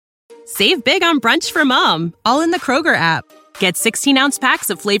Save big on brunch for mom, all in the Kroger app. Get 16-ounce packs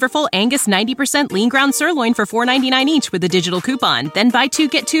of flavorful Angus 90% lean ground sirloin for $4.99 each with a digital coupon. Then buy 2,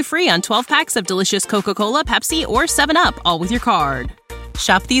 get 2 free on 12 packs of delicious Coca-Cola, Pepsi, or 7-Up, all with your card.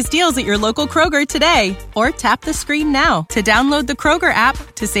 Shop these deals at your local Kroger today, or tap the screen now to download the Kroger app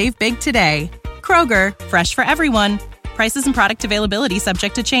to save big today. Kroger, fresh for everyone. Prices and product availability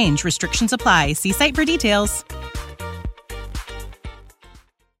subject to change. Restrictions apply. See site for details.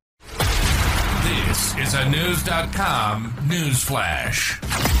 This is a News.com news flash.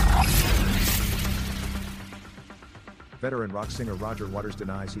 Veteran rock singer Roger Waters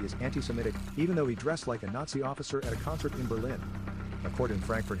denies he is anti-Semitic, even though he dressed like a Nazi officer at a concert in Berlin. A court in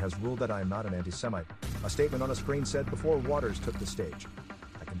Frankfurt has ruled that I am not an anti-Semite. A statement on a screen said before Waters took the stage.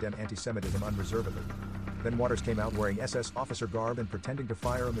 I condemn anti-Semitism unreservedly. Then Waters came out wearing SS officer garb and pretending to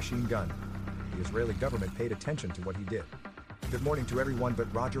fire a machine gun. The Israeli government paid attention to what he did. Good morning to everyone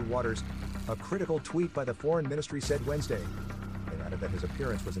but Roger Waters. A critical tweet by the Foreign Ministry said Wednesday. They added that his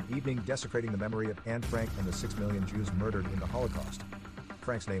appearance was an evening desecrating the memory of Anne Frank and the 6 million Jews murdered in the Holocaust.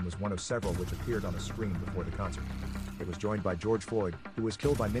 Frank's name was one of several which appeared on a screen before the concert. It was joined by George Floyd, who was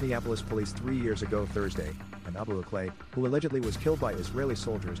killed by Minneapolis police 3 years ago Thursday, and Akleh, who allegedly was killed by Israeli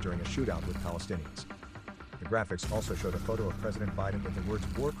soldiers during a shootout with Palestinians. The graphics also showed a photo of President Biden with the words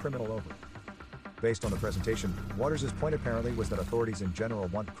 "war criminal" over. Based on the presentation, Waters' point apparently was that authorities in general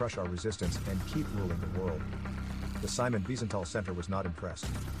want to crush our resistance and keep ruling the world. The Simon Wiesenthal Center was not impressed.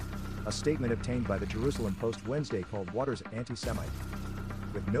 A statement obtained by the Jerusalem Post Wednesday called Waters anti-Semite,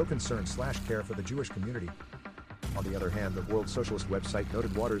 with no concern/care for the Jewish community. On the other hand, the World Socialist website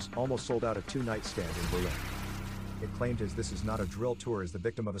noted Waters almost sold out a 2-night stand in Berlin. It claimed his "This is not a drill tour" is the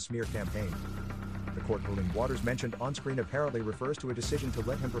victim of a smear campaign. The court ruling Waters mentioned on screen apparently refers to a decision to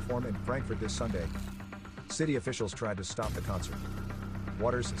let him perform in Frankfurt this Sunday. City officials tried to stop the concert.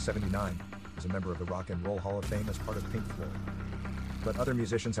 Waters, 79, is a member of the Rock and Roll Hall of Fame as part of Pink Floyd. But other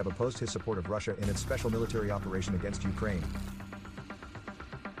musicians have opposed his support of Russia in its special military operation against Ukraine.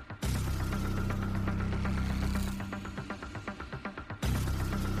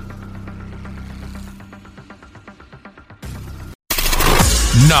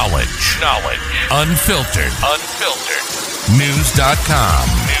 Knowledge. Unfiltered. News.com.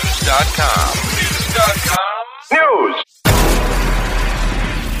 News.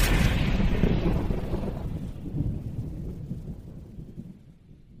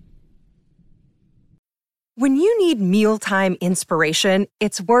 When you need mealtime inspiration,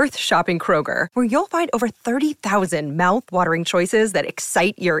 it's worth shopping Kroger, where you'll find over 30,000 mouth-watering choices that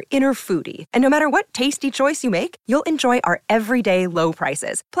excite your inner foodie. And no matter what tasty choice you make, you'll enjoy our everyday low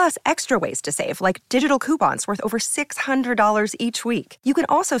prices, plus extra ways to save, like digital coupons worth over $600 each week. You can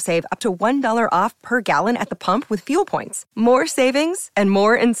also save up to $1 off per gallon at the pump with fuel points. More savings and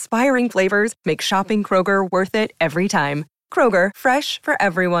more inspiring flavors make shopping Kroger worth it every time. Kroger, fresh for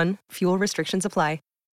everyone. Fuel restrictions apply.